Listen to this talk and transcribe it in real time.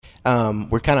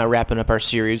We're kind of wrapping up our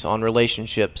series on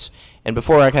relationships. And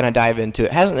before I kind of dive into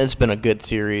it, hasn't this been a good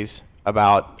series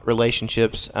about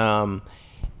relationships?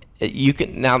 You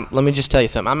can now. Let me just tell you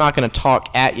something. I'm not going to talk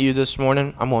at you this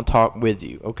morning. I'm going to talk with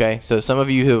you. Okay. So some of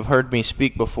you who have heard me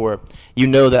speak before, you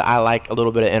know that I like a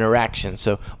little bit of interaction.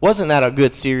 So wasn't that a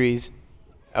good series?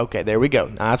 Okay, there we go.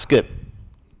 Now that's good.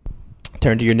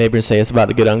 Turn to your neighbor and say it's about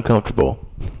to get uncomfortable.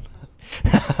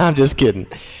 I'm just kidding.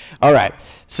 All right.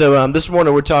 So this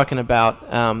morning we're talking about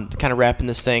kind of wrapping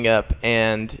this thing up,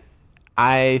 and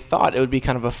I thought it would be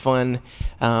kind of a fun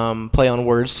play on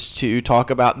words to talk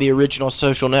about the original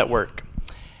social network.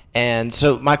 And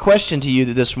so my question to you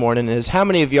this morning is, how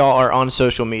many of y'all are on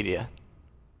social media?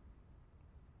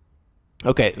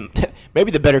 Okay,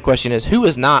 maybe the better question is, who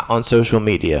is not on social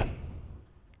media?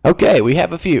 Okay, we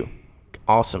have a few.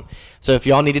 Awesome. So if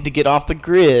y'all needed to get off the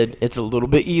grid, it's a little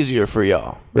bit easier for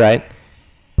y'all, right?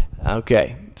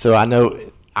 Okay, so I know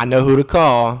who to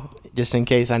call just in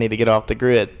case I need to get off the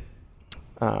grid.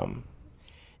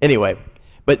 Anyway,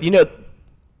 but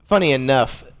funny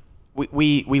enough,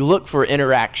 we look for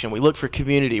interaction, we look for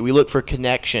community, we look for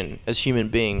connection as human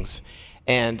beings.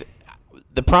 And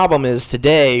the problem is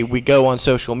today we go on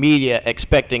social media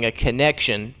expecting a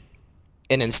connection,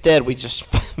 and instead we just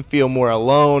feel more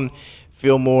alone,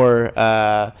 feel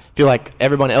like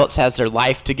everyone else has their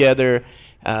life together.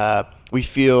 We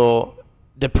feel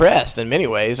depressed in many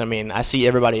ways. I mean, I see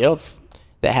everybody else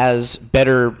that has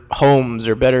better homes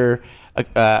or better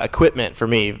equipment. For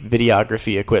me,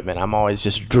 videography equipment, I'm always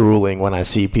just drooling when I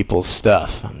see people's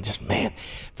stuff. I'm just, man.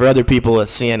 For other people,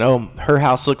 it's seeing, oh, her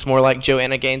house looks more like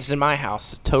Joanna Gaines than my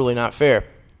house. Totally not fair.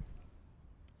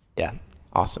 Yeah,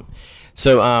 awesome.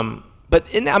 So, but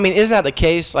isn't that the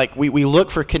case? Like we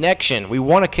look for connection. We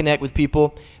want to connect with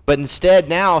people, but instead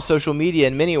now social media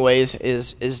in many ways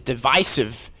is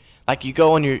divisive. Like you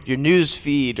go on your news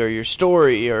feed or your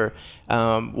story or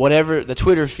whatever, the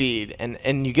Twitter feed,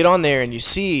 and you get on there and you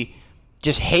see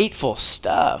just hateful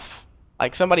stuff.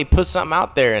 Like somebody puts something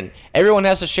out there and everyone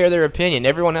has to share their opinion.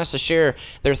 Everyone has to share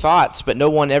their thoughts, but no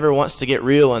one ever wants to get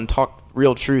real and talk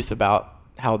real truth about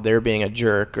how they're being a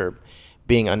jerk or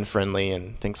being unfriendly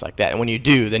and things like that. And when you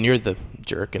do, then you're the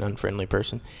jerk and unfriendly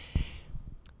person.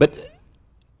 But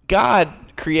God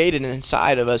created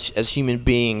inside of us as human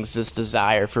beings this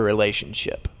desire for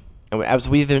relationship. And as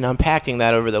we've been unpacking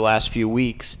that over the last few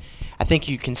weeks, I think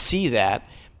you can see that.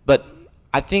 But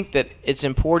I think that it's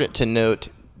important to note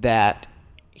that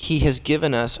He has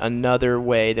given us another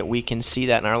way that we can see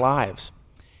that in our lives.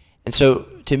 And so,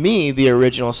 to me, the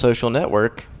original social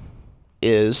network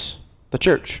is the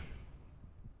church.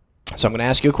 So I'm going to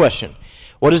ask you a question.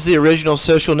 What is the original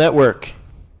social network?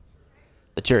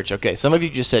 The church. Okay, some of you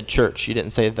just said church. You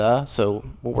didn't say the, so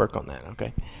we'll work on that,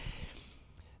 okay?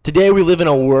 Today we live in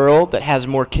a world that has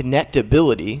more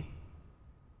connectability.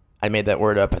 I made that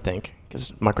word up, I think,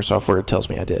 because Microsoft Word tells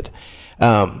me I did.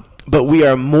 But we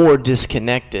are more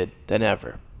disconnected than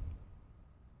ever.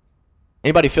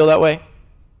 Anybody feel that way?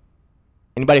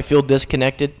 Anybody feel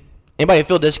disconnected? Anybody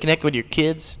feel disconnected with your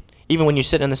kids, even when you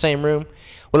sit in the same room?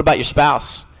 What about your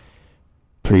spouse?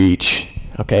 Preach.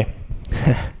 Okay.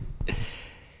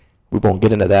 We won't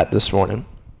get into that this morning.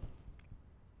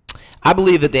 I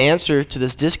believe that the answer to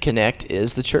this disconnect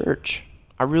is the church.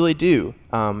 I really do.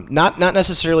 Not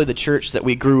necessarily the church that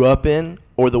we grew up in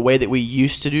or the way that we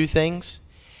used to do things,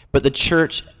 but the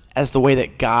church as the way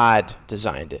that God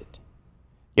designed it.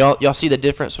 Y'all see the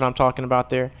difference what I'm talking about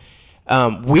there?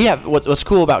 We have what's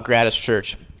cool about Gratis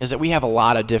Church is that we have a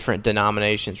lot of different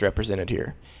denominations represented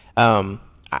here.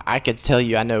 I could tell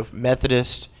you, I know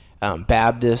Methodist,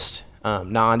 Baptist,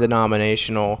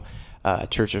 non-denominational,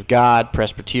 Church of God,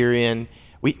 Presbyterian.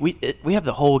 We have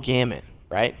the whole gamut,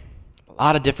 right? A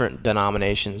lot of different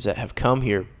denominations that have come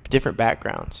here, different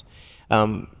backgrounds.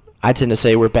 I tend to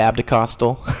say we're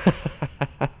Baptist-costal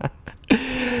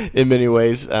in many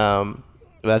ways.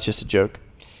 That's just a joke.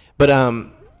 But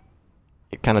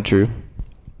kind of true.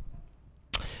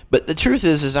 But the truth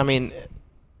is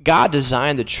God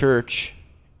designed the church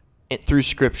through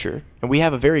Scripture, and we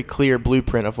have a very clear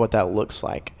blueprint of what that looks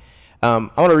like. I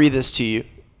want to read this to you.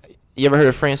 You ever heard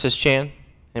of Francis Chan?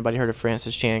 Anybody heard of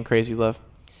Francis Chan, Crazy Love?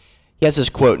 He has this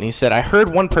quote, and he said, "I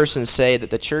heard one person say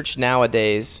that the church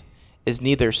nowadays is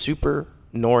neither super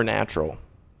nor natural.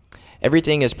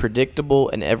 Everything is predictable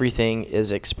and everything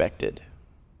is expected."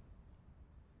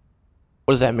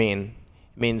 What does that mean?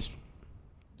 It means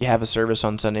you have a service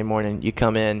on Sunday morning, you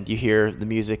come in, you hear the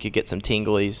music, you get some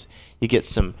tinglies, you get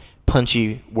some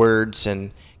punchy words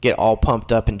and get all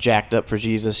pumped up and jacked up for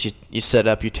Jesus. You set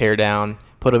up, you tear down,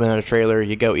 put them in a trailer,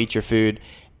 you go eat your food,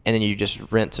 and then you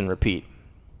just rinse and repeat.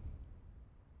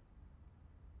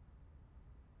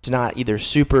 not either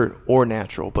super or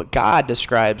natural, but God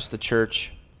describes the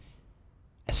church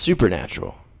as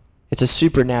supernatural. It's a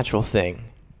supernatural thing.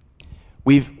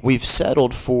 We've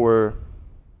settled for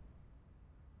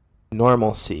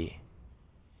normalcy.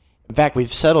 In fact,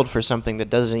 we've settled for something that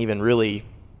doesn't even really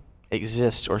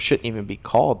exist or shouldn't even be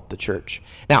called the church.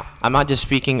 Now, I'm not just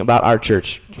speaking about our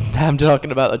church. I'm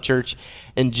talking about the church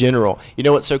in general. You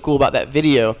know what's so cool about that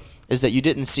video is that you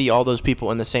didn't see all those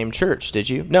people in the same church, did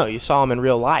you? No, you saw them in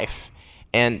real life.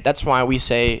 And that's why we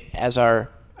say, as our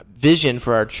vision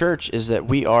for our church, is that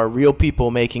we are real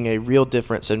people making a real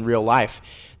difference in real life.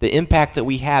 The impact that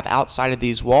we have outside of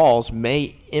these walls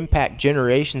may impact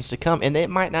generations to come, and it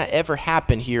might not ever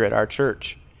happen here at our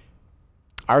church.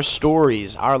 Our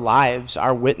stories, our lives,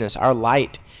 our witness, our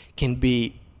light can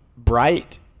be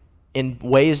bright in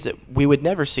ways that we would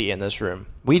never see in this room.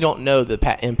 We don't know the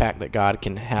impact that God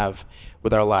can have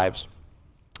with our lives.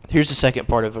 Here's the second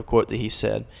part of a quote that he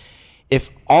said. If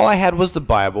all I had was the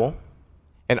Bible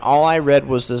and all I read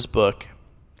was this book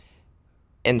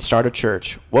and start a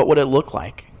church, what would it look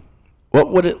like?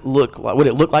 What would it look like? Would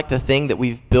it look like the thing that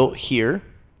we've built here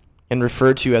and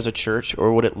referred to as a church,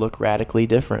 or would it look radically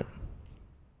different?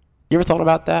 You ever thought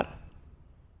about that?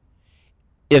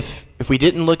 If we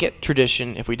didn't look at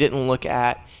tradition, if we didn't look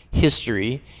at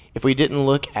history, if we didn't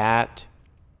look at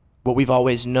what we've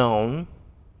always known,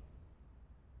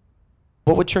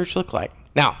 what would church look like?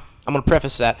 Now, I'm going to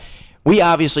preface that. We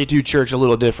obviously do church a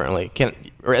little differently.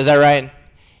 Is that right?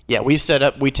 Yeah, we set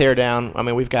up, we tear down. I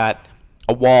mean, we've got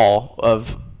a wall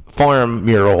of farm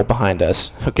mural behind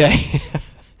us, okay?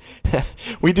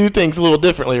 We do things a little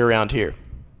differently around here.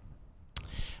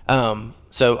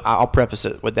 So I'll preface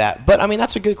it with that. But, I mean,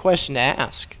 that's a good question to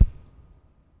ask.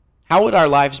 How would our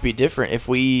lives be different if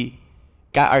we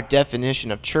got our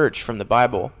definition of church from the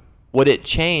Bible? Would it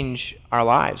change our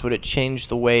lives? Would it change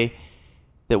the way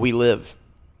that we live?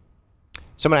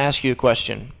 So I'm going to ask you a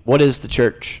question. What is the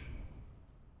church?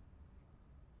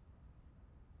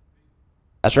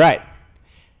 That's right.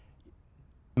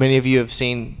 Many of you have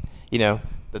seen, the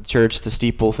church, the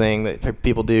steeple thing that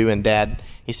people do, and Dad,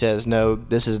 he says, no,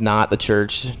 this is not the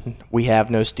church. We have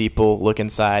no steeple. Look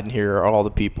inside, and here are all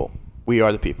the people. We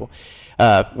are the people.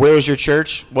 Where is your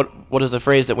church? What is the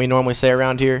phrase that we normally say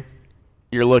around here?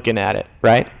 You're looking at it,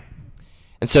 right?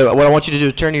 And so what I want you to do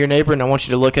is turn to your neighbor, and I want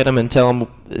you to look at him and tell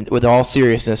him with all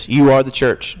seriousness, you are the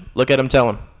church. Look at him, tell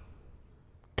him.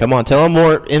 Come on, tell him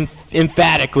more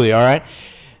emphatically, all right?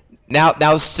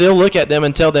 Now still look at them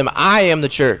and tell them, I am the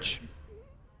church.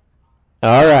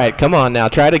 All right, come on now,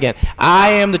 try it again. I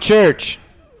am the church.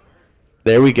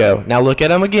 There we go. Now look at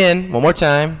them again, one more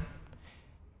time.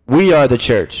 We are the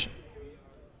church.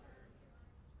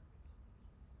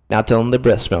 Now tell them their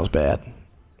breath smells bad.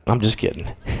 I'm just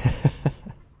kidding.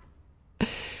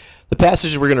 The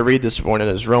passage we're going to read this morning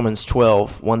is Romans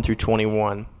 12, 1 through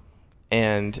 21.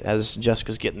 And as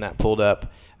Jessica's getting that pulled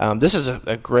up, this is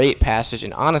a great passage.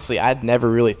 And honestly, I'd never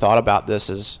really thought about this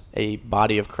as a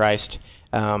body of Christ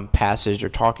passage or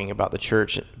talking about the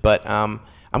church. But I'm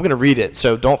going to read it.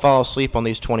 So don't fall asleep on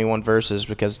these 21 verses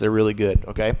because they're really good,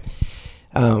 okay?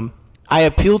 I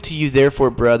appeal to you, therefore,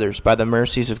 brothers, by the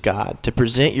mercies of God, to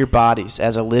present your bodies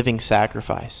as a living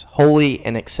sacrifice, holy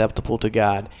and acceptable to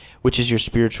God, which is your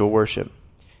spiritual worship.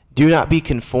 Do not be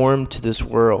conformed to this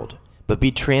world, but be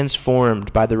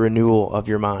transformed by the renewal of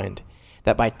your mind,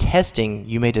 that by testing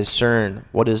you may discern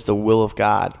what is the will of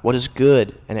God, what is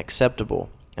good and acceptable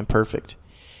and perfect.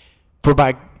 For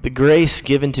by the grace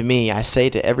given to me, I say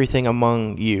to everything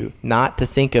among you, not to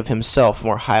think of himself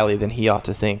more highly than he ought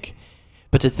to think,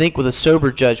 but to think with a sober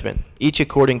judgment, each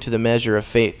according to the measure of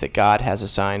faith that God has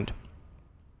assigned.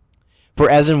 For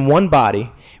as in one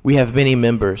body we have many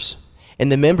members, and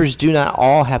the members do not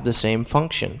all have the same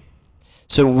function.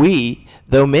 So we,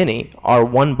 though many, are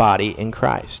one body in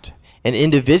Christ, and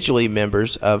individually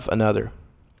members of another,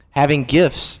 having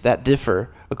gifts that differ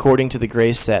according to the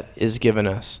grace that is given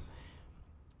us.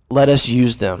 Let us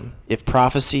use them, if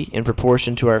prophecy in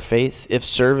proportion to our faith, if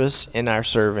service in our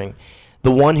serving, the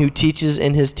one who teaches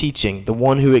in his teaching, the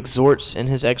one who exhorts in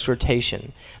his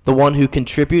exhortation, the one who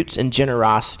contributes in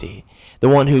generosity, the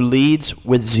one who leads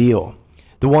with zeal,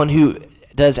 the one who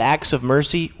does acts of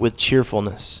mercy with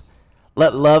cheerfulness.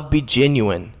 Let love be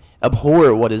genuine,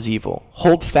 abhor what is evil,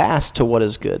 hold fast to what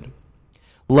is good.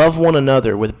 Love one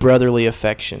another with brotherly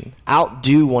affection,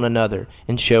 outdo one another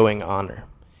in showing honor.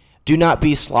 Do not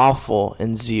be slothful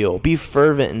in zeal, be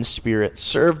fervent in spirit,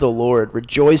 serve the Lord,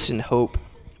 rejoice in hope,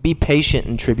 be patient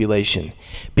in tribulation.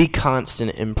 Be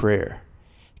constant in prayer.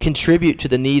 Contribute to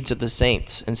the needs of the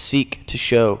saints and seek to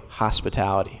show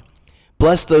hospitality.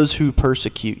 Bless those who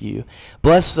persecute you.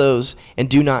 Bless those and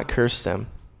do not curse them.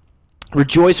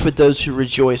 Rejoice with those who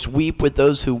rejoice. Weep with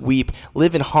those who weep.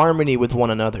 Live in harmony with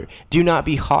one another. Do not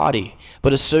be haughty,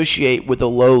 but associate with the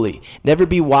lowly. Never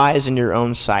be wise in your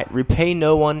own sight. Repay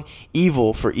no one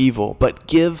evil for evil, but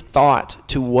give thought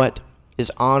to what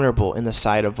is honorable in the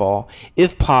sight of all.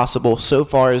 If possible, so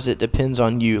far as it depends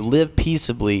on you, live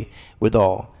peaceably with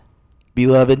all.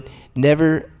 Beloved,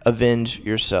 never avenge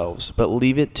yourselves, but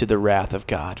leave it to the wrath of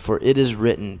God. For it is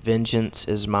written, vengeance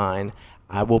is mine.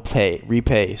 I will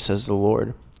repay, says the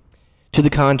Lord. To the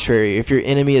contrary, if your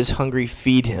enemy is hungry,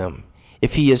 feed him.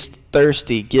 If he is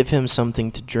thirsty, give him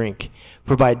something to drink.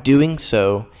 For by doing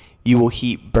so, you will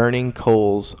heap burning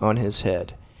coals on his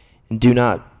head. And do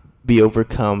not be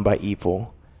overcome by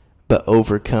evil, but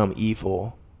overcome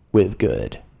evil with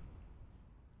good.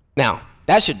 Now,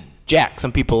 that should jack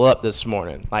some people up this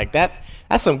morning. Like that's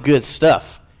some good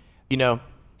stuff. That's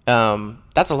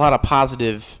a lot of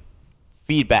positive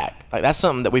feedback. Like that's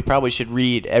something that we probably should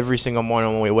read every single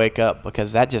morning when we wake up,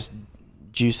 because that just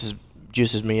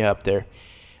juices me up there.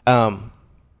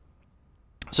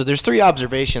 So there's 3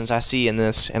 observations I see in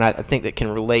this, and I think that can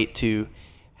relate to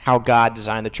how God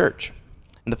designed the church.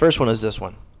 And the first one is this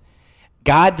one.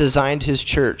 God designed his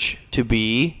church to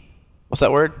be, what's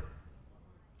that word?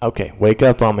 Okay, wake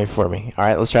up on me for me. All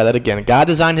right, let's try that again. God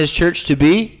designed his church to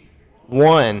be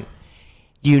 1,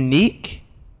 unique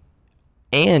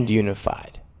and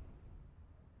unified.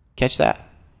 Catch that?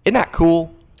 Isn't that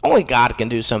cool? Only God can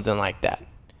do something like that.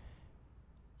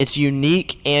 It's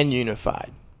unique and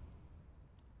unified.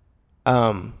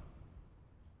 I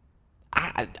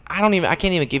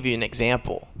can't even give you an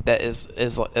example that is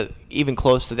even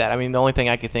close to that. I mean, the only thing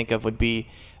I could think of would be,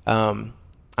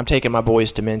 I'm taking my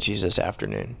boys to Menchie's this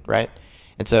afternoon, right?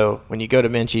 And so when you go to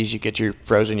Menchie's, you get your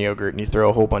frozen yogurt and you throw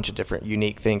a whole bunch of different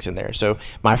unique things in there. So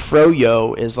my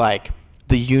Froyo is like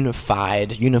the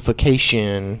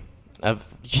unification of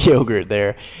yogurt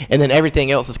there. And then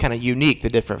everything else is kind of unique, the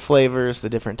different flavors, the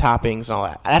different toppings, and all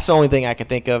that. That's the only thing I can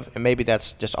think of, and maybe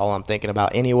that's just all I'm thinking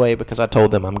about anyway, because I told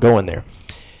them I'm going there.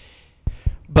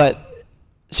 But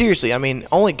seriously, I mean,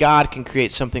 only God can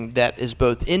create something that is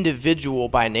both individual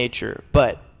by nature,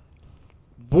 but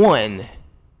one.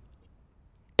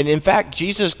 And in fact,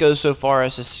 Jesus goes so far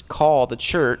as to call the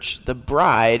church the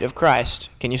bride of Christ.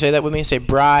 Can you say that with me? Say,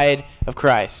 bride of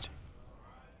Christ.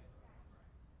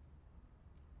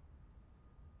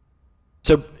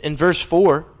 So in verse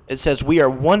 4, it says, we are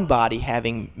one body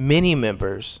having many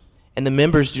members, and the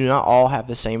members do not all have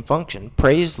the same function.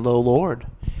 Praise the Lord.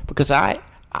 Because I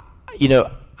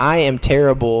am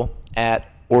terrible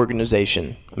at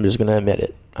organization. I'm just going to admit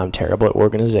it. I'm terrible at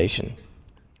organization.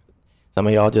 Some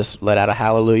of y'all just let out a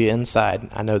hallelujah inside.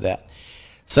 I know that.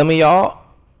 Some of y'all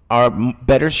are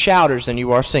better shouters than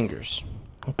you are singers.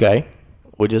 Okay?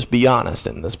 We'll just be honest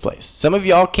in this place. Some of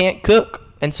y'all can't cook,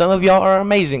 and some of y'all are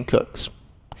amazing cooks.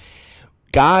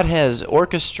 God has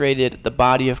orchestrated the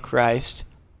body of Christ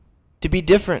to be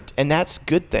different, and that's a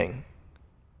good thing.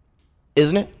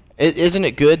 Isn't it? Isn't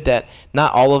it good that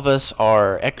not all of us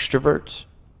are extroverts?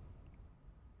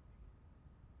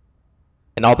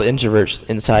 And all the introverts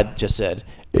inside just said,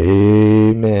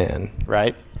 amen,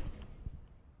 right?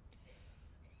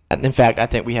 And in fact, I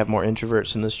think we have more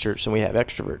introverts in this church than we have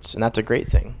extroverts, and that's a great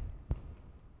thing.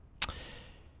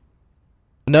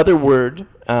 Another word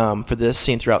for this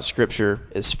seen throughout Scripture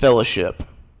is fellowship.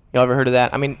 Y'all ever heard of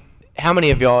that? I mean, how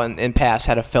many of y'all in past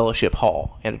had a fellowship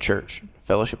hall in a church?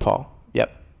 Fellowship hall.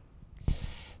 Yep.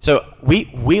 So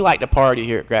we like to party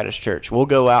here at Gratis Church. We'll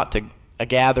go out to a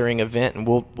gathering event, and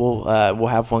we'll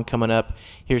have one coming up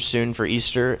here soon for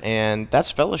Easter, and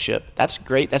that's fellowship. That's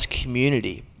great. That's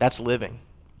community. That's living.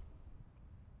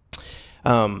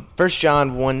 1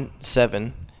 John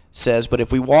 1:7 says, but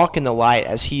if we walk in the light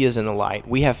as he is in the light,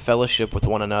 we have fellowship with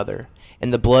one another,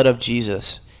 and the blood of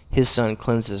Jesus, his son,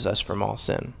 cleanses us from all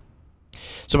sin.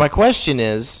 So my question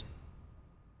is,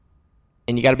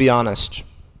 and you got to be honest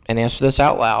and answer this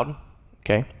out loud,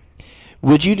 okay?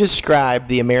 Would you describe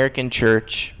the American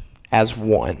church as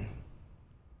one?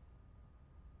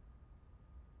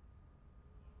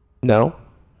 No?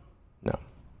 No.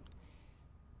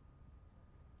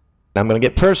 Now I'm going to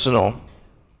get personal.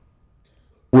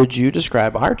 Would you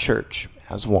describe our church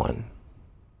as one?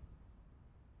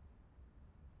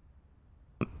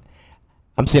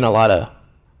 I'm seeing a lot of...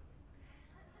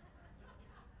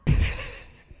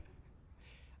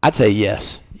 I'd say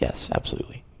yes. Yes,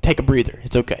 absolutely. Take a breather.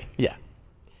 It's okay. Yeah.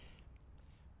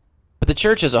 But the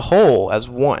church as a whole, as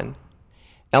one.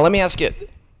 Now let me ask you,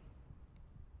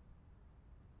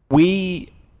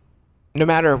 no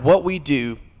matter what we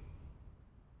do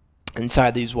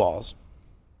inside these walls,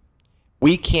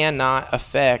 We cannot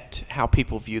affect how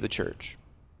people view the church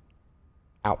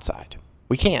outside.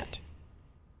 We can't.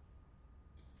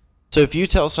 So if you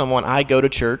tell someone, I go to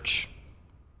church,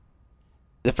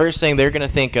 the first thing they're going to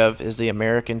think of is the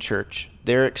American church,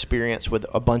 their experience with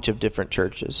a bunch of different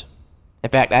churches.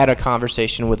 In fact, I had a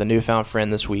conversation with a newfound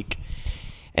friend this week,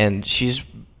 and she's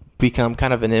become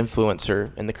kind of an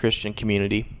influencer in the Christian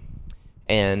community.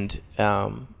 And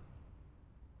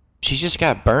she just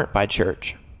got burnt by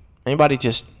church. Anybody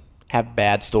just have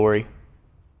bad story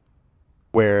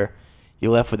where you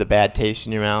left with a bad taste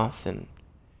in your mouth and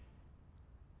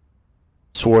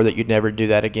swore that you'd never do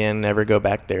that again, never go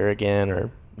back there again,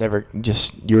 or never,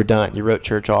 just, you were done. You wrote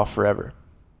church off forever.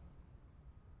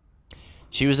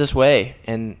 She was this way,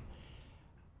 and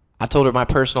I told her my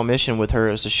personal mission with her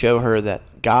is to show her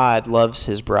that God loves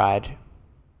his bride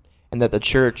and that the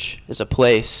church is a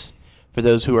place for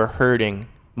those who are hurting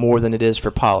more than it is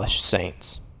for polished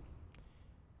saints.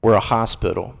 We're a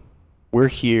hospital. We're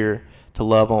here to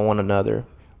love on one another.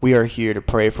 We are here to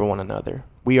pray for one another.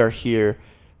 We are here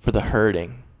for the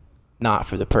hurting, not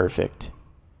for the perfect.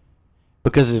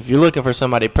 Because if you're looking for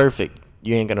somebody perfect,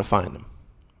 you ain't going to find them.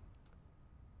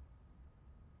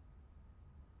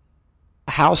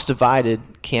 A house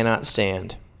divided cannot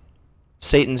stand.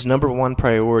 Satan's number one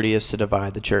priority is to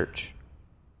divide the church.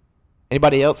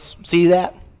 Anybody else see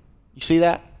that? You see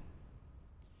that?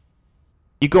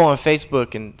 You go on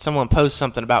Facebook and someone posts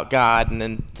something about God, and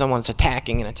then someone's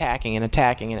attacking and attacking and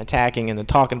attacking and attacking, and then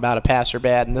talking about a pastor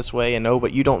bad in this way, and oh,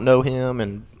 but you don't know him.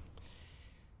 And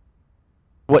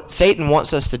what Satan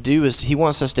wants us to do is he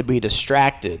wants us to be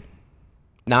distracted,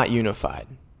 not unified.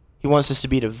 He wants us to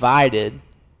be divided,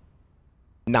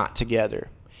 not together.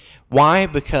 Why?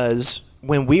 Because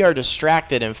when we are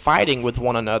distracted and fighting with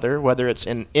one another, whether it's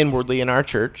inwardly in our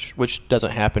church, which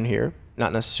doesn't happen here,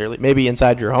 not necessarily, maybe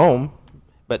inside your home,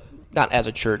 but not as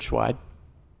a church-wide.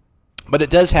 But it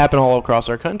does happen all across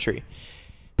our country.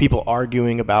 People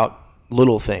arguing about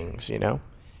little things, you know.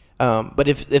 But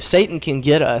if Satan can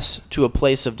get us to a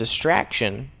place of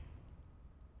distraction,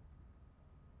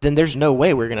 then there's no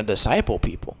way we're going to disciple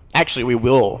people. Actually, we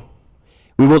will.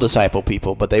 We will disciple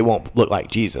people, but they won't look like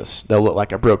Jesus. They'll look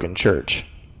like a broken church.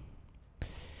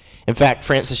 In fact,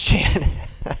 Francis Chan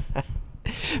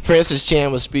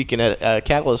was speaking at a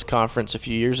Catalyst conference a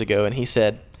few years ago, and he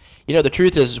said, you know, the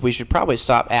truth is we should probably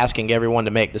stop asking everyone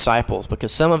to make disciples,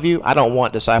 because some of you, I don't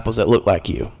want disciples that look like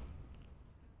you.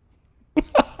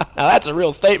 Now, that's a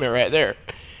real statement right there.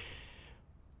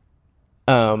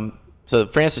 So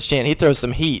Francis Chan, he throws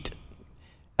some heat.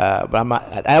 But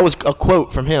that was a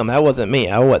quote from him. That wasn't me.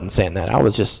 I wasn't saying that. I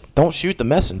was just, don't shoot the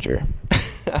messenger.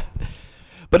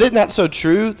 But isn't that so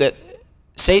true that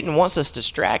Satan wants us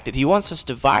distracted? He wants us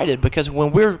divided, because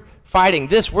when we're fighting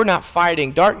this, we're not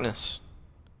fighting darkness.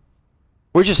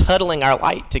 We're just huddling our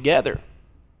light together.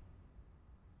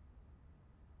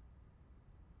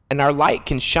 And our light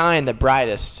can shine the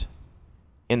brightest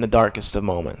in the darkest of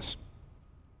moments.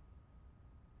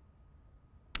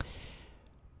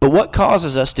 But what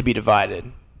causes us to be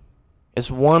divided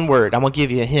is one word. I'm going to give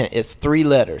you a hint. It's 3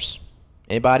 letters.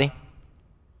 Anybody?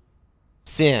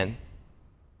 Sin.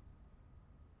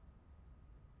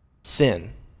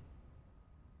 Sin.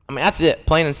 I mean, that's it.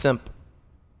 Plain and simple.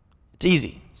 It's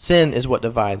easy. Sin is what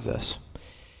divides us.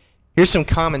 Here's some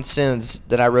common sins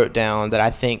that I wrote down that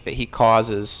I think that he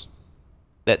causes,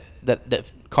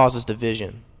 that causes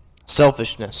division.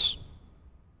 Selfishness.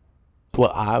 It's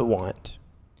what I want.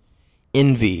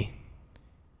 Envy.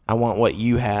 I want what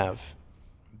you have.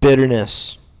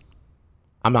 Bitterness.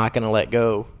 I'm not going to let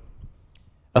go.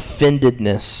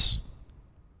 Offendedness.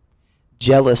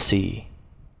 Jealousy.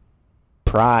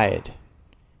 Pride.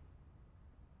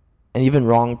 And even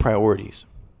wrong priorities.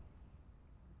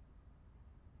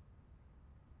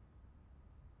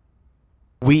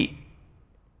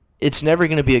 It's never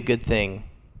going to be a good thing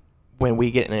when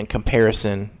we get in a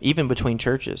comparison, even between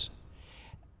churches.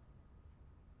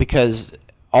 Because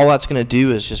all that's going to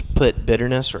do is just put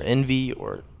bitterness or envy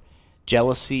or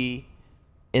jealousy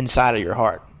inside of your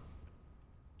heart.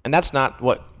 And that's not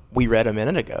what we read a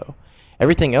minute ago.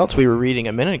 Everything else we were reading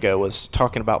a minute ago was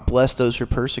talking about bless those who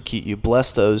persecute you,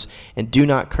 bless those and do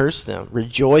not curse them.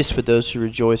 Rejoice with those who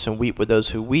rejoice and weep with those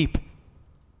who weep.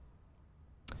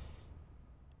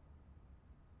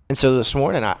 And so this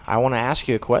morning I want to ask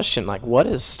you a question, like, what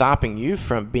is stopping you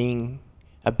from being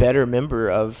a better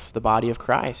member of the body of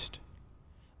Christ?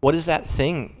 What is that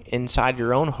thing inside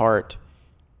your own heart?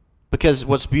 Because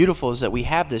what's beautiful is that we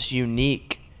have this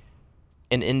unique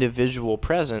and individual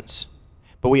presence,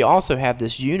 but we also have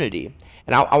this unity.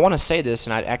 And I want to say this,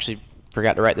 and I actually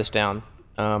forgot to write this down.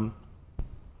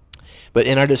 But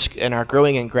in our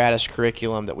Growing in Gratis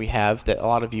curriculum that we have, that a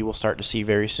lot of you will start to see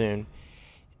very soon,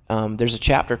 there's a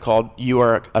chapter called "You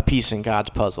Are a Piece in God's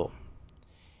Puzzle."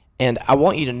 And I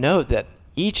want you to know that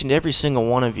each and every single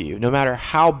one of you, no matter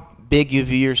how big you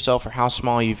view yourself or how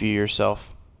small you view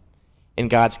yourself in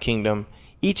God's kingdom,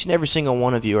 each and every single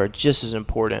one of you are just as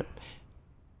important.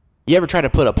 You ever try to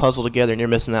put a puzzle together and you're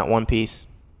missing that one piece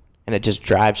and it just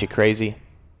drives you crazy?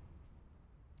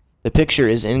 The picture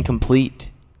is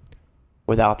incomplete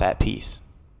without that piece.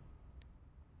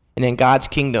 And in God's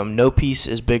kingdom, no piece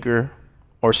is bigger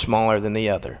or smaller than the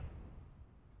other.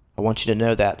 I want you to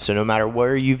know that. So no matter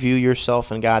where you view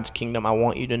yourself in God's kingdom, I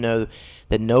want you to know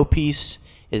that no piece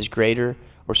is greater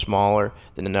or smaller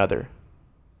than another.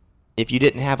 If you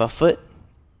didn't have a foot,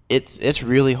 it's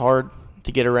really hard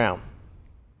to get around.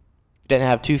 If you didn't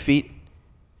have 2 feet,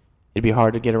 it'd be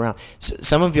hard to get around.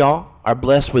 Some of y'all are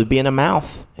blessed with being a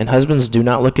mouth, and husbands, do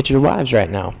not look at your wives right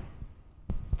now.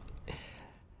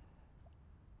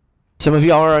 Some of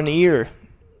y'all are an ear.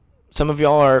 Some of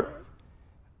y'all are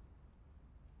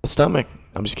a stomach.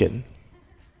 I'm just kidding.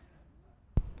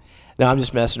 No, I'm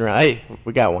just messing around. Hey,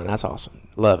 we got one. That's awesome.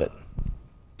 Love it.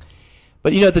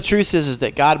 But you know, the truth is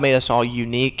that God made us all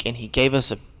unique, and he gave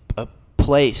us a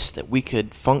place that we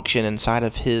could function inside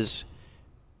of his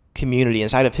community,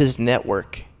 inside of his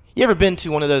network. You ever been to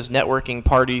one of those networking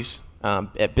parties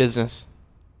at business?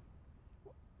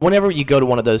 Whenever you go to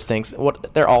one of those things,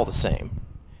 they're all the same.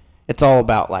 It's all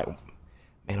about like,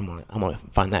 man, I'm gonna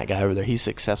find that guy over there. He's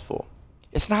successful.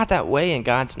 It's not that way in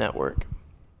God's network.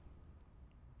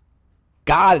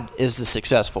 God is the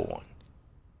successful one.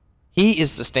 He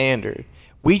is the standard.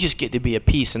 We just get to be a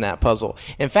piece in that puzzle.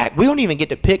 In fact, we don't even get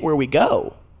to pick where we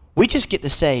go. We just get to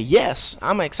say, yes,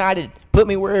 I'm excited. Put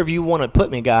me wherever you want to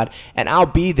put me, God, and I'll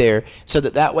be there, so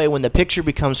that way when the picture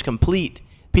becomes complete,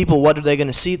 people, what are they going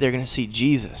to see? They're going to see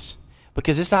Jesus.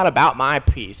 Because it's not about my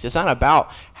piece. It's not about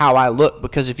how I look.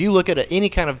 Because if you look at any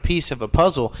kind of piece of a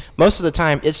puzzle, most of the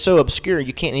time it's so obscure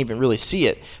you can't even really see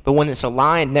it. But when it's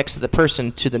aligned next to the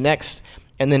person to the next,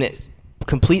 and then it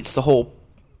completes the whole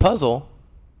puzzle,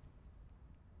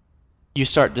 you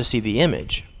start to see the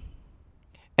image.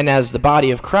 And as the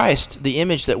body of Christ, the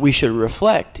image that we should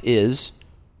reflect is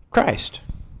Christ.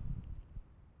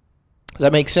 Does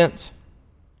that make sense?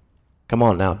 Come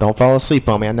on now, don't fall asleep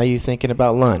on me. I know you're thinking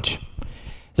about lunch.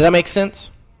 Does that make sense?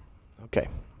 Okay.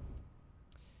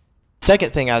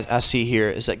 Second thing I see here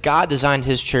is that God designed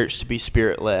his church to be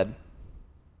Spirit-led.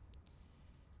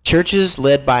 Churches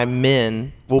led by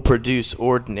men will produce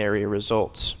ordinary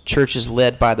results. Churches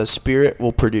led by the Spirit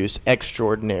will produce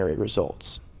extraordinary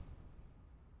results.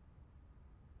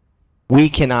 We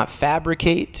cannot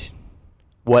fabricate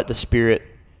what the Spirit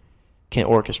can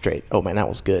orchestrate. Oh man, that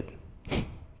was good.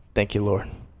 Thank you, Lord.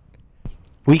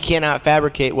 We cannot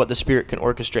fabricate what the Spirit can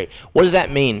orchestrate. What does that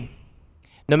mean?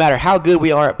 No matter how good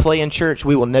we are at playing church,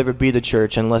 we will never be the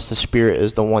church unless the Spirit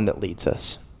is the one that leads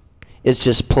us. It's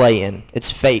just playing. It's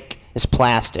fake. It's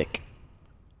plastic.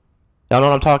 Y'all know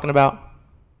what I'm talking about?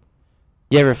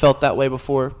 You ever felt that way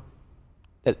before?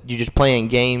 That you're just playing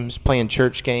games, playing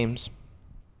church games?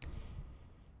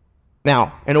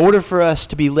 Now, in order for us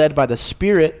to be led by the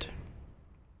Spirit,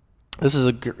 this is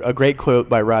a great quote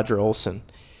by Roger Olson.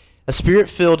 A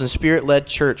Spirit-filled and Spirit-led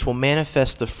church will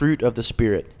manifest the fruit of the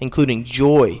Spirit, including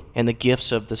joy and the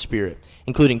gifts of the Spirit,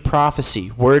 including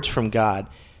prophecy, words from God.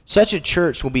 Such a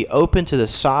church will be open to the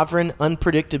sovereign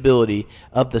unpredictability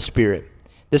of the Spirit.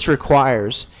 This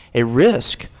requires a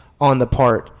risk on the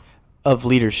part of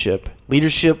leadership.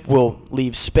 Leadership will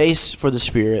leave space for the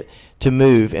Spirit to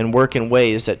move and work in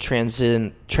ways that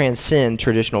transcend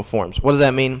traditional forms. What does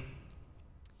that mean?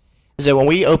 Is that when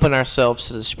we open ourselves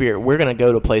to the Spirit, we're going to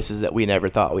go to places that we never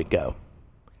thought we'd go.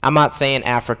 I'm not saying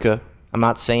Africa. I'm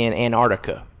not saying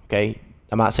Antarctica, okay?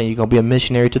 I'm not saying you're going to be a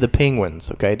missionary to the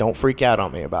penguins, okay? Don't freak out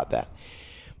on me about that.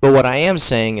 But what I am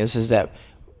saying is that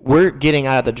we're getting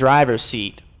out of the driver's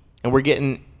seat and we're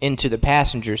getting into the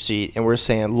passenger seat, and we're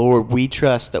saying, Lord, we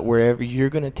trust that wherever you're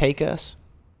going to take us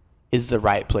is the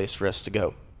right place for us to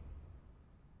go.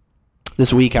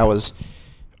 This week I was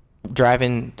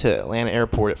driving to Atlanta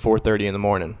Airport at 4:30 in the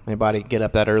morning. Anybody get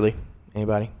up that early?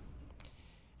 Anybody?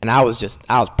 And I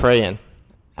was praying.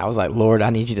 I was like, Lord,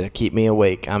 I need you to keep me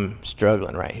awake. I'm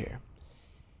struggling right here.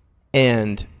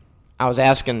 And I was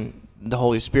asking the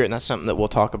Holy Spirit, and that's something that we'll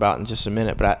talk about in just a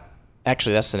minute, but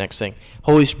actually that's the next thing.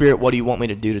 Holy Spirit, what do you want me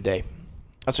to do today?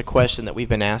 That's a question that we've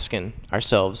been asking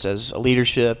ourselves as a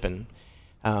leadership and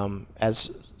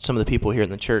as some of the people here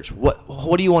in the church.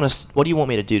 What do you want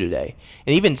me to do today?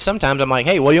 And even sometimes I'm like,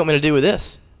 hey, what do you want me to do with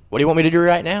this? What do you want me to do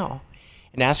right now?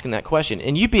 and asking that question.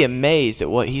 And you'd be amazed at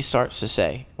what he starts to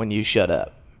say when you shut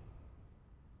up.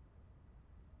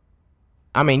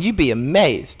 I mean, you'd be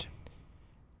amazed.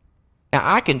 Now,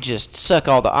 I can just suck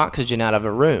all the oxygen out of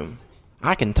a room.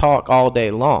 I can talk all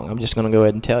day long. I'm just going to go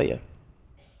ahead and tell you.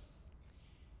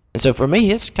 And so for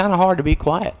me, it's kind of hard to be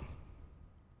quiet.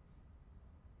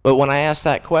 But when I ask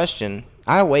that question,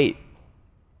 I wait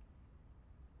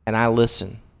and I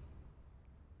listen.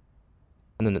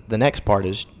 And then the next part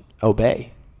is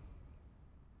obey.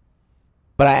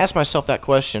 But I ask myself that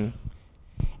question,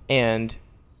 and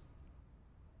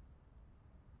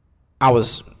I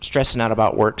was stressing out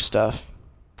about work stuff,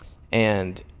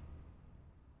 and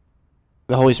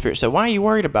the Holy Spirit said, "Why are you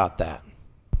worried about that?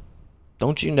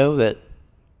 Don't you know that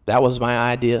was my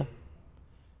idea?"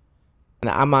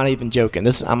 And I'm not even joking.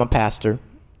 I'm a pastor.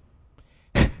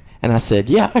 And I said,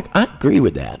 "Yeah, I agree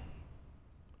with that."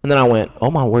 And then I went, "Oh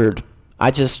my word." I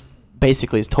just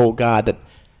basically told God that,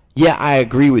 "Yeah, I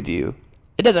agree with you.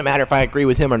 It doesn't matter if I agree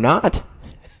with him or not."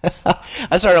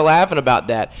 I started laughing about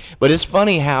that. But it's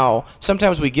funny how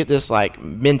sometimes we get this like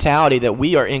mentality that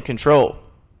we are in control.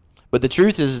 But the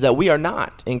truth is that we are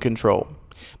not in control.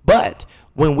 But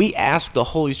when we ask the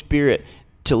Holy Spirit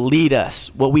to lead us,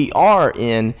 what we are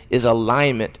in is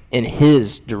alignment in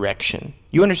his direction.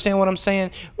 You understand what I'm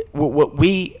saying? What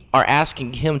we are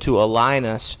asking him to align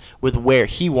us with where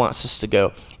he wants us to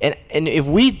go. And if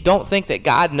we don't think that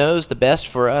God knows the best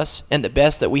for us and the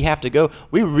best that we have to go,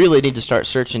 we really need to start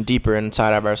searching deeper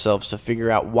inside of ourselves to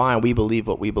figure out why we believe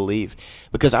what we believe.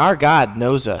 Because our God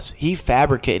knows us. He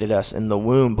fabricated us in the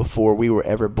womb before we were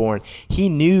ever born. He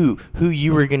knew who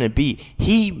you were going to be.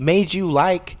 He made you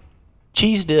like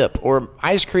cheese dip or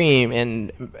ice cream,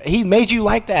 and he made you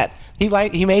like that. He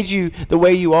made you the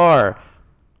way you are.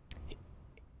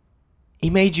 He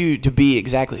made you to be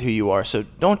exactly who you are. So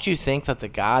don't you think that the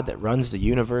God that runs the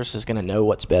universe is going to know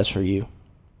what's best for you?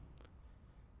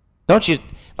 Don't you,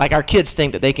 like our kids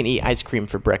think that they can eat ice cream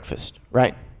for breakfast,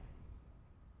 right?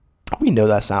 We know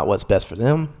that's not what's best for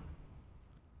them.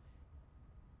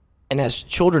 And as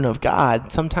children of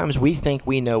God, sometimes we think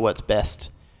we know what's best.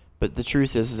 But the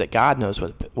truth is that God knows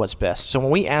what's best. So when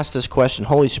we ask this question,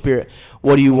 Holy Spirit,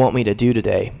 what do you want me to do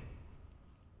today?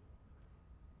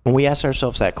 When we ask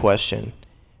ourselves that question,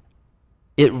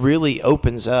 it really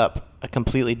opens up a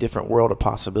completely different world of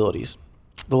possibilities.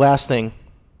 The last thing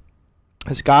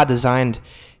is God designed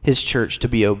his church to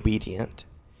be obedient.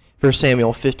 1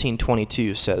 Samuel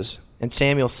 15:22 says, "And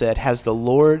Samuel said, has the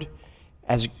Lord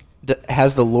as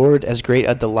great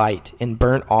a delight in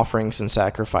burnt offerings and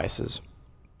sacrifices,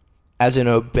 as in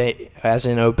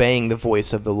obeying the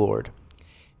voice of the Lord.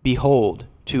 Behold,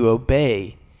 to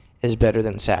obey is better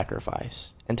than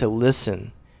sacrifice, and to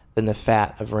listen than the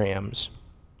fat of rams.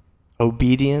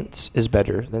 Obedience is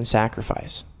better than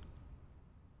sacrifice."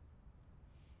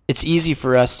 It's easy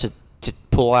for us to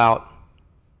pull out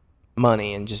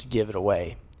money and just give it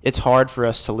away. It's hard for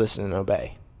us to listen and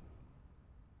obey.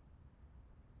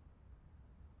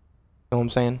 You know what I'm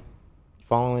saying? You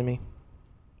following me?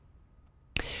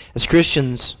 As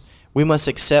Christians, we must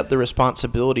accept the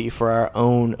responsibility for our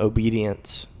own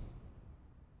obedience.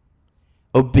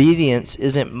 Obedience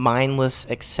isn't mindless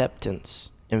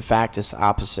acceptance. In fact, it's the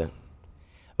opposite.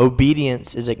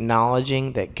 Obedience is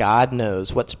acknowledging that God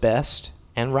knows what's best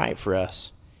and right for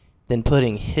us, then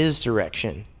putting his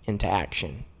direction into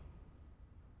action.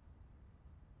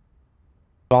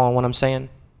 Following what I'm saying?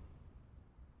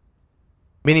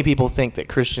 Many people think that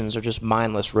Christians are just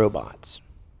mindless robots.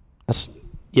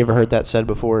 You ever heard that said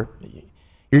before?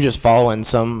 You're just following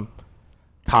some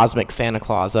cosmic Santa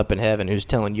Claus up in heaven who's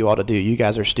telling you all to do. You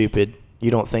guys are stupid.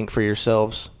 You don't think for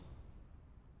yourselves.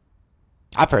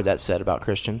 I've heard that said about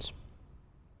Christians.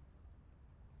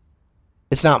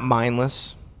 It's not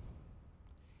mindless.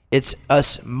 It's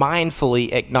us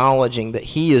mindfully acknowledging that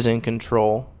he is in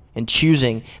control and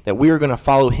choosing that we are going to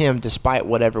follow him despite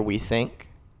whatever we think,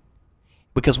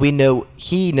 because we know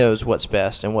he knows what's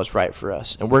best and what's right for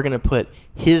us, and we're going to put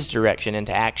his direction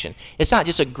into action. It's not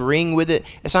just agreeing with it.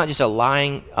 It's not just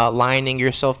aligning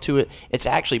yourself to it. It's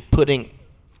actually putting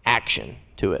action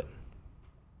to it.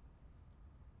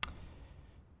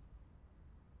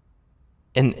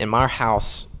 In our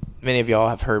house, many of y'all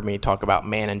have heard me talk about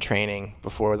man in training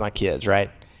before with my kids, right?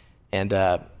 And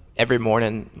every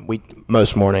morning,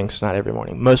 most mornings, not every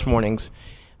morning, most mornings,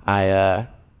 I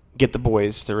get the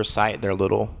boys to recite their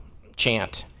little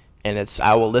chant. And it's,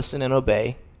 I will listen and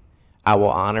obey. I will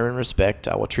honor and respect.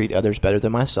 I will treat others better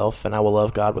than myself. And I will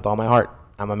love God with all my heart.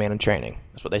 I'm a man in training.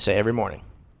 That's what they say every morning.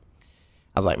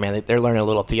 I was like, man, they're learning a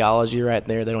little theology right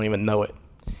there. They don't even know it.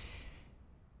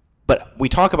 But we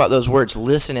talk about those words,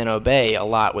 listen and obey, a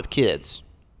lot with kids.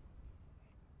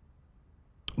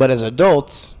 But as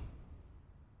adults,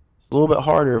 it's a little bit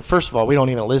harder. First of all, we don't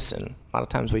even listen. A lot of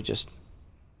times we just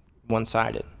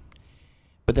one-sided.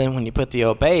 But then when you put the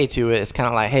obey to it, it's kind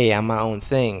of like, hey, I'm my own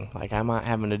thing. Like, I'm not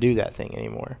having to do that thing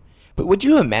anymore. But would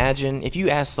you imagine if you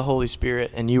asked the Holy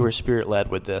Spirit, and you were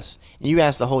Spirit-led with this, and you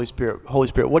asked the Holy Spirit,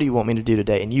 what do you want me to do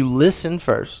today? And you listened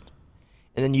first,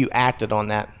 and then you acted on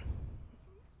that,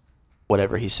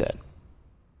 whatever he said.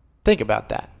 Think about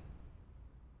that.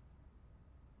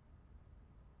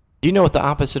 Do you know what the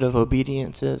opposite of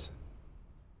obedience is?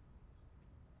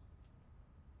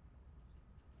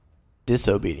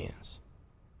 Disobedience.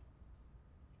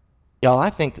 Y'all, I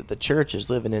think that the church is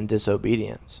living in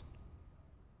disobedience.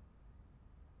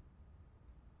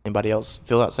 Anybody else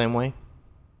feel that same way?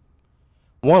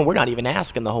 One, we're not even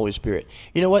asking the Holy Spirit.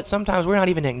 You know what? Sometimes we're not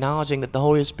even acknowledging that the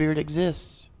Holy Spirit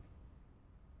exists.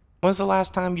 When's the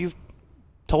last time you've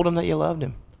told him that you loved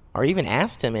him? Or even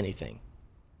asked him anything?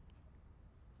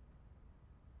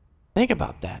 Think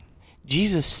about that.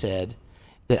 Jesus said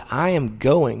that I am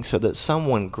going so that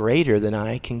someone greater than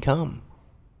I can come.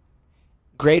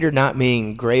 Greater not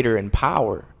meaning greater in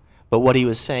power, but what he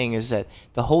was saying is that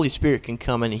the Holy Spirit can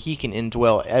come and he can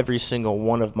indwell every single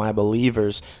one of my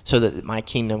believers so that my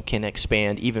kingdom can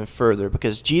expand even further,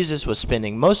 because Jesus was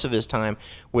spending most of his time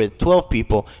with 12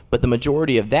 people, but the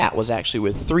majority of that was actually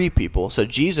with 3 people. So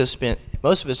Jesus spent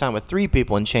most of his time with 3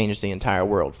 people and changed the entire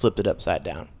world, flipped it upside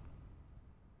down.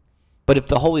 But if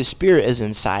the Holy Spirit is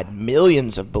inside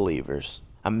millions of believers,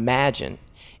 imagine.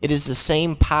 It is the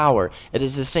same power. It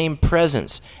is the same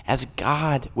presence as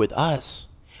God with us.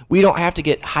 We don't have to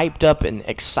get hyped up and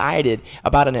excited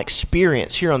about an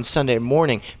experience here on Sunday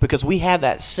morning, because we have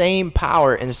that same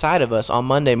power inside of us on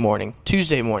Monday morning,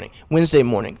 Tuesday morning, Wednesday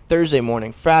morning, Thursday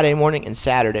morning, Friday morning, and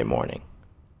Saturday morning.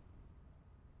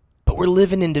 But we're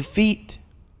living in defeat.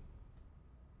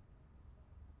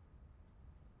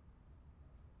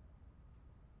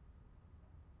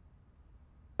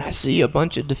 I see a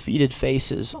bunch of defeated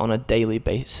faces on a daily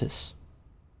basis.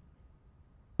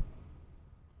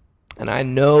 And I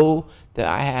know that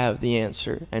I have the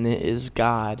answer, and it is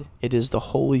God. It is the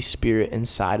Holy Spirit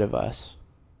inside of us.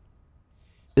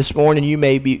 This morning you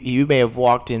may have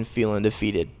walked in feeling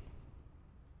defeated.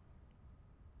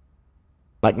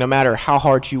 Like no matter how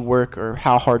hard you work or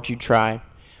how hard you try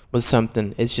with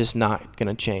something, it's just not going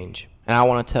to change. And I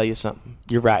want to tell you something.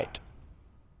 You're right.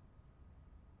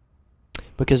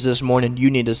 Because this morning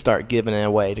you need to start giving it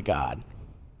away to God.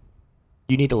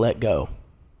 You need to let go.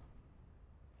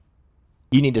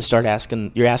 You need to start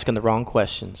you're asking the wrong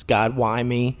questions. God, why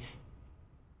me?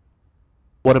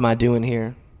 What am I doing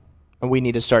here? And we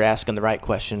need to start asking the right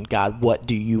question. God, what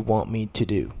do you want me to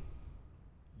do?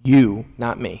 You,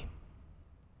 not me.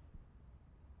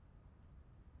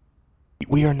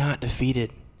 We are not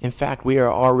defeated. In fact, we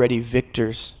are already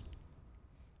victors.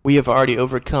 We have already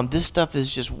overcome. This stuff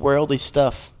is just worldly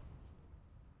stuff.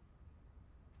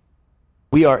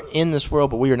 We are in this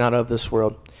world, but we are not of this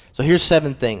world. So here's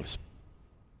 7 things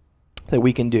that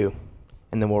we can do,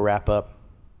 and then we'll wrap up.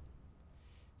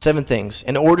 7 things.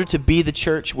 In order to be the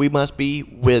church, we must be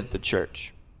with the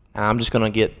church. Now, I'm just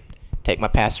going to take my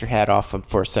pastor hat off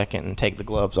for a second and take the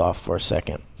gloves off for a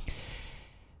second.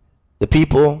 The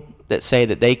people that say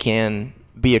that they can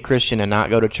be a Christian and not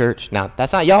go to church. Now,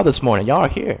 that's not y'all this morning. Y'all are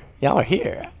here. Y'all are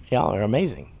here. Y'all are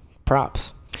amazing.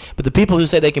 Props. But the people who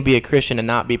say they can be a Christian and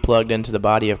not be plugged into the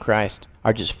body of Christ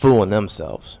are just fooling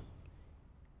themselves.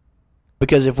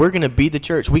 Because if we're going to be the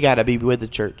church, we got to be with the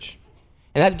church.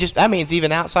 And that means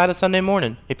even outside of Sunday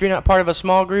morning. If you're not part of a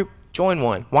small group, join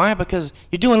one. Why? Because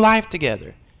you're doing life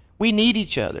together. We need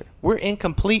each other. We're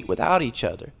incomplete without each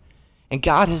other. And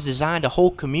God has designed a whole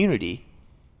community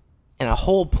and a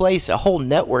whole place, a whole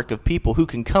network of people who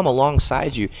can come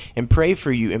alongside you and pray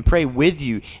for you and pray with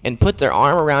you and put their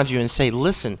arm around you and say,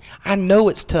 listen, I know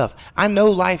it's tough. I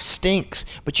know life stinks.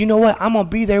 But you know what? I'm going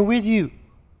to be there with you.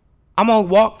 I'm going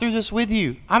to walk through this with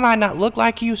you. I might not look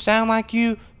like you, sound like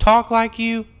you, talk like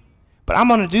you, but I'm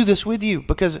going to do this with you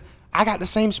because I got the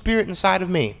same spirit inside of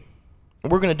me.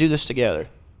 And we're going to do this together.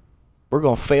 We're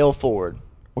going to fail forward.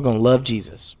 We're going to love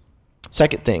Jesus.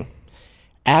 Second thing,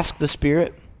 ask the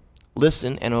Spirit,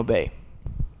 listen, and obey.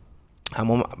 I'm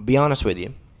going to be honest with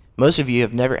you. Most of you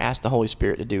have never asked the Holy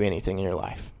Spirit to do anything in your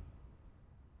life.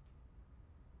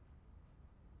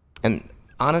 And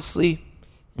honestly,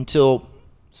 until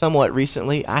somewhat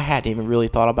recently, I hadn't even really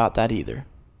thought about that either.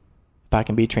 If I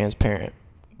can be transparent.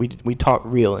 We talk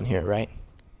real in here, right?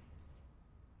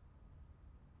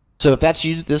 So if that's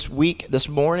you this week, this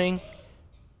morning,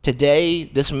 today,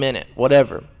 this minute,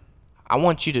 whatever, I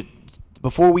want you to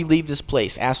before we leave this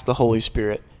place, ask the Holy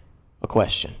Spirit a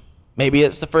question. Maybe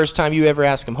it's the first time you ever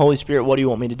ask him, Holy Spirit, what do you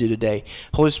want me to do today?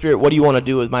 Holy Spirit, what do you want to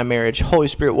do with my marriage? Holy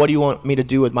Spirit, what do you want me to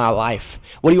do with my life?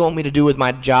 What do you want me to do with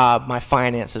my job, my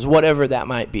finances, whatever that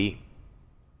might be?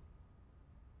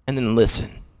 And then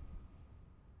listen.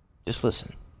 Just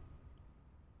listen.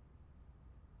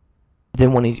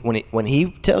 Then when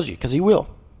he tells you, because he will,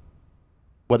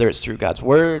 whether it's through God's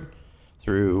word,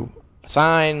 through a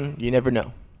sign, you never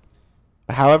know.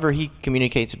 But however he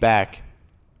communicates back,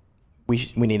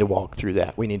 we need to walk through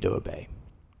that. We need to obey.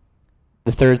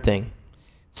 The third thing,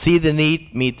 see the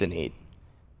need, meet the need.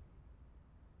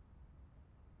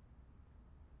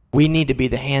 We need to be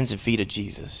the hands and feet of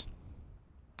Jesus.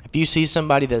 If you see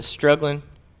somebody that's struggling,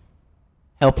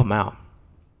 help them out.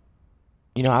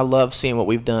 You know, I love seeing what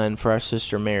we've done for our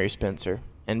sister Mary Spencer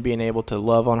and being able to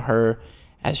love on her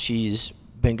as she's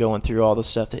been going through all the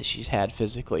stuff that she's had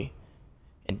physically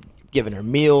and giving her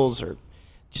meals or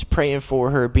just praying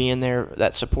for her, being there,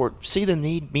 that support. See the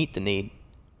need, meet the need.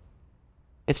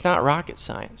 It's not rocket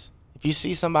science. If you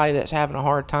see somebody that's having a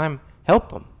hard time, help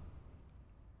them.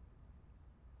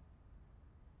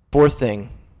 Fourth thing,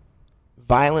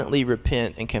 violently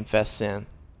repent and confess sin.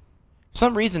 For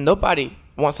some reason, nobody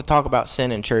wants to talk about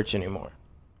sin in church anymore.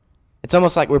 It's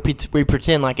almost like we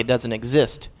pretend like it doesn't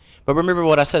exist. But remember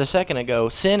what I said a second ago,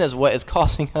 sin is what is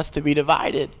causing us to be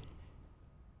divided.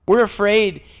 We're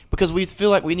afraid because we feel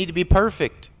like we need to be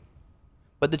perfect.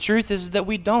 But the truth is that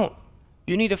we don't.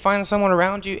 You need to find someone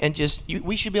around you and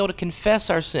we should be able to confess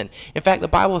our sin. In fact, the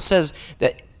Bible says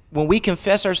that when we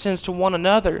confess our sins to one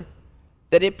another,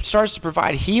 that it starts to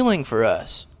provide healing for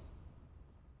us.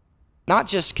 Not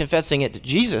just confessing it to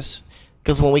Jesus,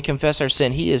 because when we confess our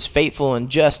sin, he is faithful and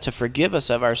just to forgive us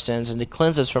of our sins and to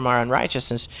cleanse us from our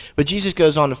unrighteousness. But Jesus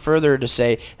goes on to further to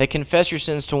say that confess your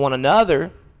sins to one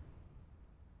another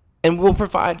and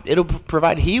it'll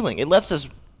provide healing. It lets this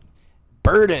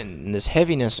burden and this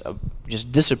heaviness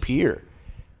just disappear.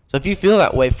 So if you feel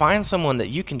that way, find someone that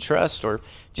you can trust or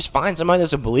just find somebody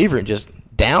that's a believer and just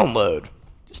download.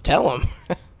 Just tell them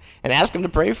and ask them to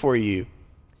pray for you.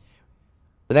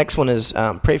 The next one is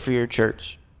pray for your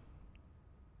church.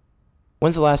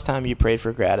 When's the last time you prayed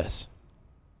for Gratis?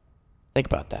 Think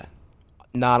about that.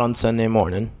 Not on Sunday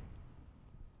morning.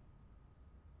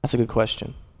 That's a good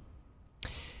question.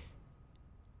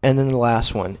 And then the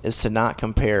last one is to not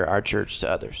compare our church to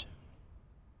others.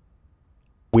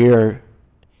 The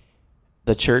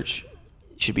church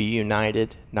should be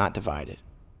united, not divided.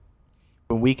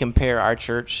 When we compare our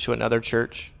church to another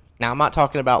church, now I'm not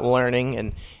talking about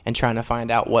learning and trying to find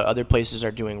out what other places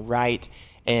are doing right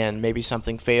and maybe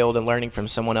something failed and learning from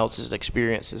someone else's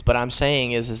experiences. But I'm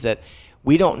saying is that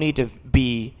we don't need to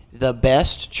be the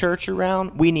best church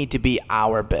around. We need to be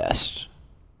our best.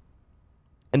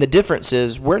 And the difference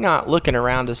is we're not looking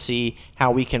around to see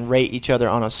how we can rate each other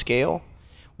on a scale.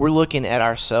 We're looking at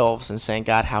ourselves and saying,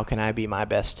 God, how can I be my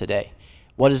best today?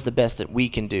 What is the best that we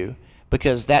can do?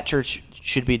 Because that church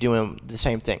should be doing the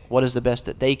same thing. What is the best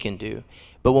that they can do?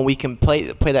 But when we can play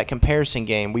that comparison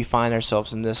game, we find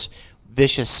ourselves in this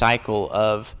vicious cycle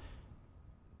of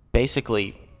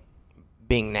basically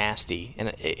being nasty.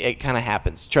 And it kind of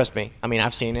happens. Trust me. I mean,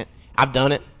 I've seen it. I've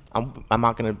done it. I'm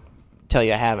not going to tell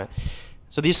you I haven't.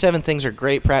 So these 7 things are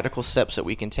great practical steps that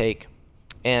we can take.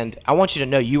 And I want you to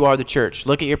know you are the church.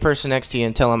 Look at your person next to you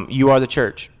and tell them, you are the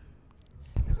church.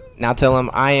 Now tell them,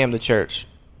 I am the church.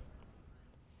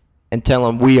 And tell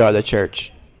them, we are the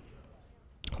church.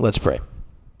 Let's pray.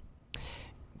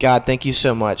 God, thank you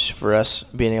so much for us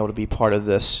being able to be part of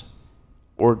this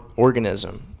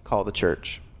organism called the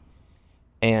church.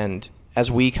 And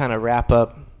as we kind of wrap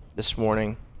up this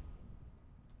morning,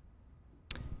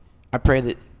 I pray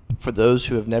that for those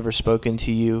who have never spoken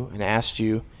to you and asked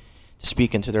you to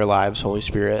speak into their lives, Holy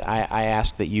Spirit, I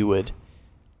ask that you would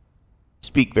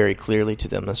speak very clearly to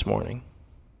them this morning.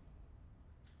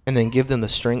 And then give them the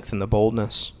strength and the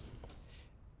boldness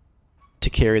to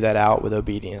carry that out with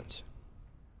obedience.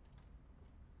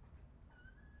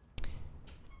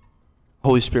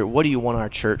 Holy Spirit, what do you want our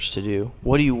church to do?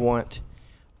 What do you want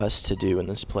us to do in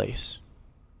this place?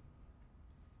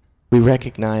 We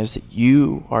recognize that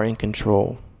you are in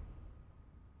control.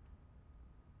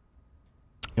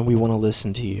 And we want to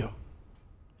listen to you.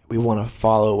 We want to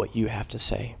follow what you have to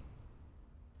say.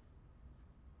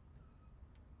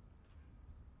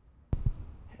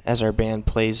 As our band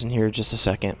plays in here just a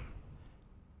second,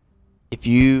 if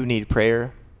you need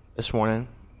prayer this morning,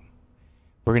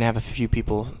 we're going to have a few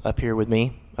people up here with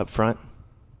me, up front,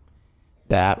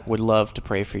 that would love to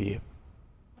pray for you.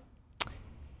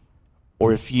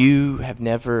 Or if you have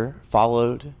never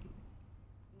followed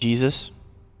Jesus,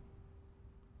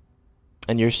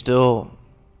 and you're still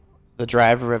the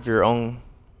driver of your own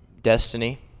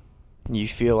destiny, and you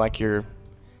feel like you're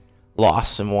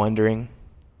lost and wandering,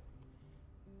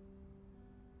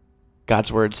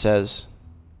 God's word says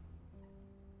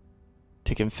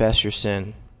to confess your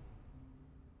sin.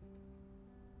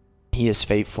 He is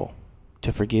faithful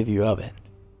to forgive you of it.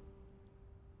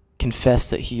 Confess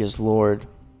that He is Lord.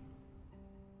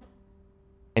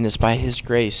 And it's by His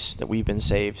grace that we've been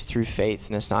saved through faith.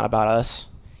 And it's not about us.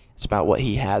 It's about what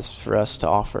He has for us to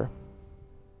offer.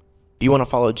 If you want to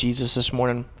follow Jesus this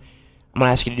morning, I'm going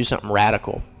to ask you to do something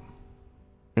radical.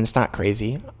 And it's not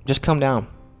crazy. Just come down.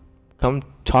 Come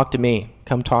talk to me.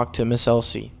 Come talk to Miss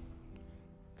Elsie.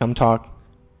 Come talk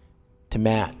to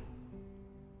Matt.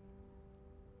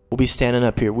 We'll be standing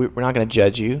up here. We're not going to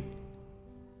judge you.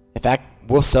 In fact,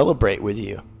 we'll celebrate with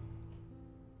you.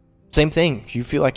 Same thing. You feel like